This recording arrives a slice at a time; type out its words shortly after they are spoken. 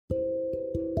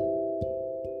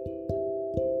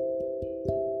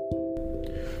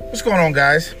What's going on,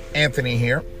 guys? Anthony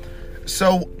here.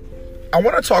 So, I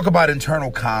want to talk about internal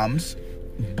comms,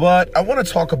 but I want to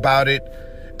talk about it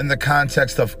in the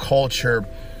context of culture,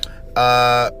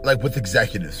 like with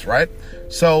executives, right?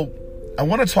 So, I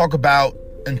want to talk about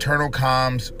internal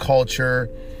comms, culture,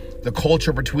 the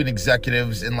culture between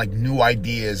executives and like new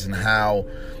ideas and how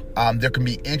there can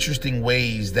be interesting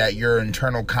ways that your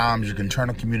internal comms, your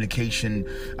internal communication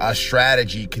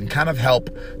strategy can kind of help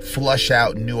flush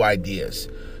out new ideas.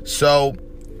 So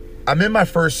I'm in my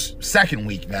second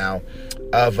week now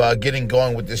of getting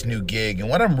going with this new gig. And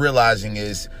what I'm realizing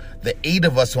is the 8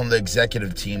 of us on the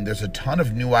executive team, there's a ton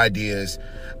of new ideas,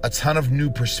 a ton of new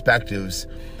perspectives,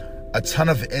 a ton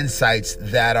of insights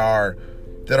that are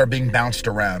being bounced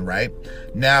around, right?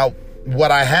 Now,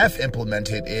 what I have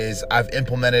implemented is I've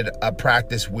implemented a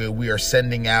practice where we are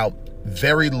sending out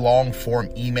very long form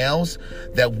emails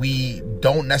that we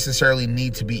don't necessarily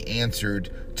need to be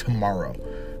answered tomorrow.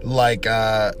 Like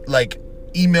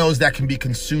emails that can be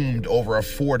consumed over a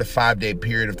 4 to 5 day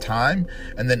period of time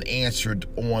and then answered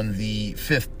on the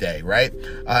 5th day, right?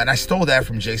 And I stole that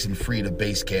from Jason Fried of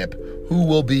Basecamp, who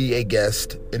will be a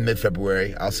guest in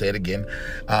mid-February. I'll say it again.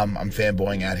 I'm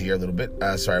fanboying out here a little bit.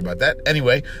 Sorry about that.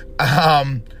 Anyway,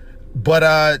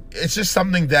 but it's just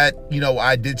something that,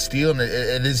 I did steal, and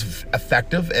it is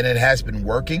effective, and it has been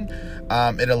working.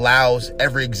 It allows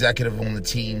every executive on the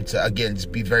team to, again,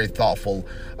 just be very thoughtful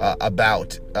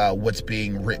about what's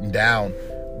being written down.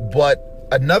 But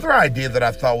another idea that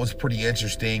I thought was pretty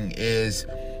interesting is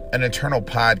an internal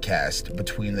podcast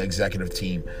between the executive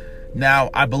team. Now,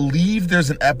 I believe there's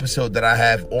an episode that I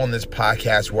have on this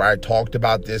podcast where I talked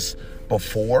about this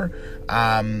before.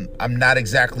 I'm not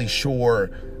exactly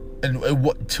sure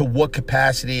to what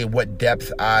capacity and what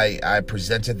depth I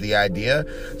presented the idea.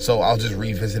 So I'll just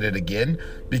revisit it again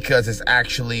because it's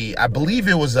actually, I believe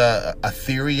it was a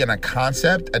theory and a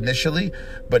concept initially,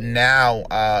 but now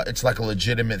it's like a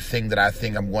legitimate thing that I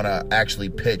think I'm going to actually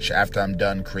pitch after I'm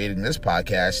done creating this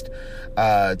podcast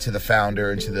to the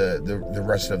founder and to the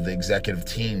rest of the executive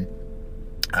team.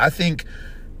 I think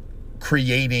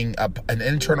creating an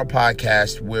internal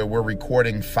podcast where we're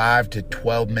recording 5 to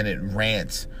 12 minute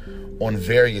rants on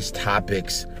various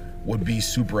topics would be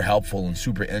super helpful and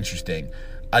super interesting.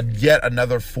 Yet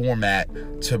another format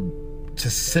to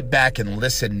sit back and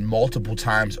listen multiple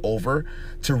times over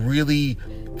to really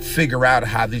figure out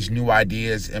how these new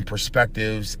ideas and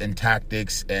perspectives and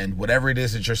tactics and whatever it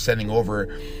is that you're sending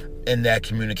over in that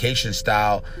communication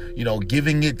style,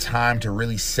 giving it time to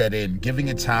really set in, giving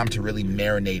it time to really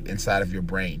marinate inside of your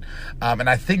brain. And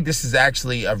I think this is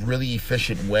actually a really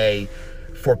efficient way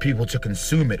for people to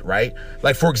consume it, right?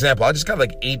 Like, for example, I just got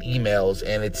like 8 emails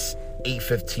and it's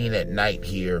 8:15 at night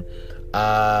here.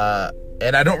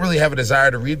 And I don't really have a desire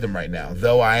to read them right now,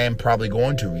 though I am probably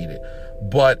going to read it.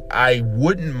 But I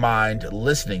wouldn't mind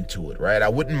listening to it, right? I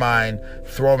wouldn't mind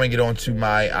throwing it onto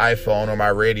my iPhone or my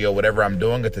radio, whatever I'm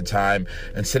doing at the time,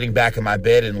 and sitting back in my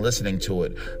bed and listening to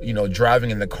it, driving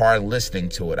in the car and listening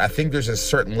to it. I think there's a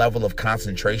certain level of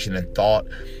concentration and thought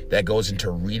that goes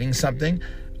into reading something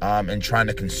and trying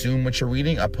to consume what you're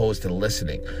reading opposed to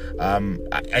listening.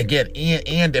 Again,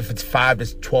 and if it's 5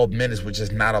 to 12 minutes, which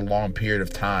is not a long period of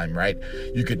time, right?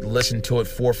 You could listen to it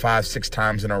 4, 5, 6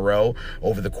 times in a row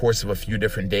over the course of a few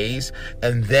different days,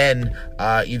 and then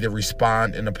either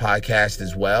respond in a podcast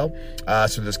as well.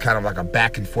 So there's kind of like a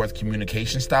back and forth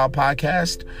communication style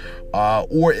podcast,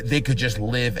 or they could just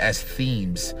live as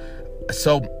themes.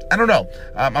 So I don't know.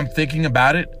 I'm thinking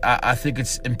about it. I think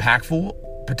it's impactful.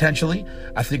 Potentially,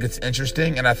 I think it's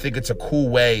interesting, and I think it's a cool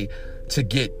way to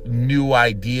get new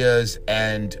ideas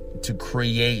and to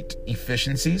create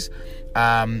efficiencies.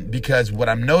 Because what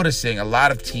I'm noticing, a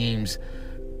lot of teams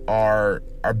are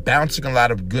bouncing a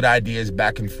lot of good ideas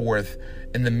back and forth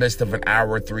in the midst of an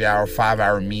hour, 3 hour, 5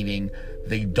 hour meeting.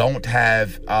 They don't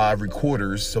have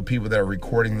recorders, so people that are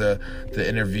recording the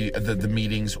interview, the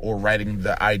meetings, or writing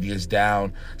the ideas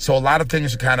down. So a lot of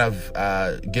things are kind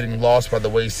of getting lost by the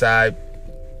wayside.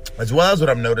 As well as what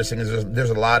I'm noticing is there's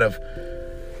a lot of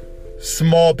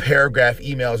small paragraph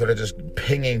emails that are just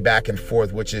pinging back and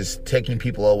forth, which is taking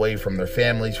people away from their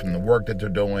families, from the work that they're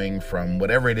doing, from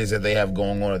whatever it is that they have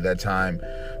going on at that time.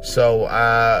 So,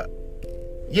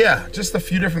 just a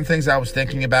few different things I was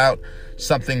thinking about,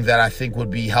 something that I think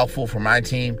would be helpful for my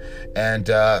team. And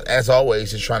as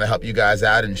always, just trying to help you guys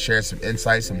out and share some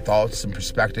insights, some thoughts, some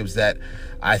perspectives that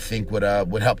I think would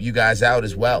help you guys out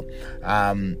as well.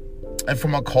 And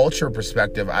from a culture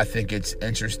perspective, I think it's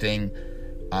interesting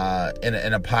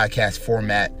in a podcast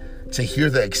format to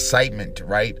hear the excitement,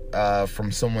 right,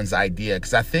 from someone's idea,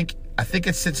 because I think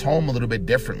it sits home a little bit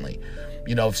differently.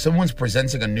 If someone's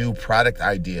presenting a new product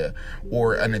idea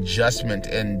or an adjustment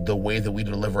in the way that we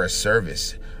deliver a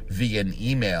service via an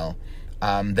email,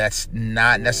 that's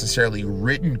not necessarily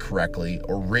written correctly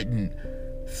or written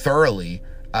thoroughly,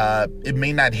 it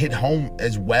may not hit home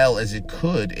as well as it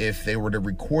could if they were to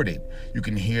record it. You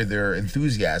can hear their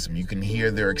enthusiasm, you can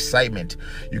hear their excitement,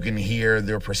 you can hear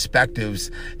their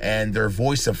perspectives and their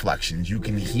voice inflections. You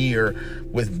can hear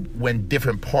when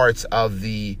different parts of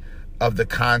the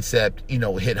concept,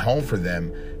 hit home for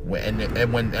them,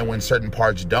 when certain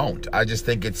parts don't. I just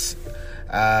think it's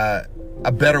a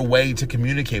better way to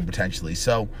communicate potentially.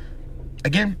 So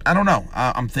again, I don't know.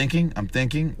 I'm thinking,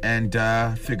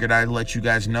 and figured I'd let you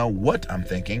guys know what I'm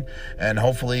thinking, and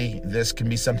hopefully this can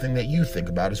be something that you think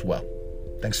about as well.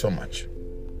 Thanks so much.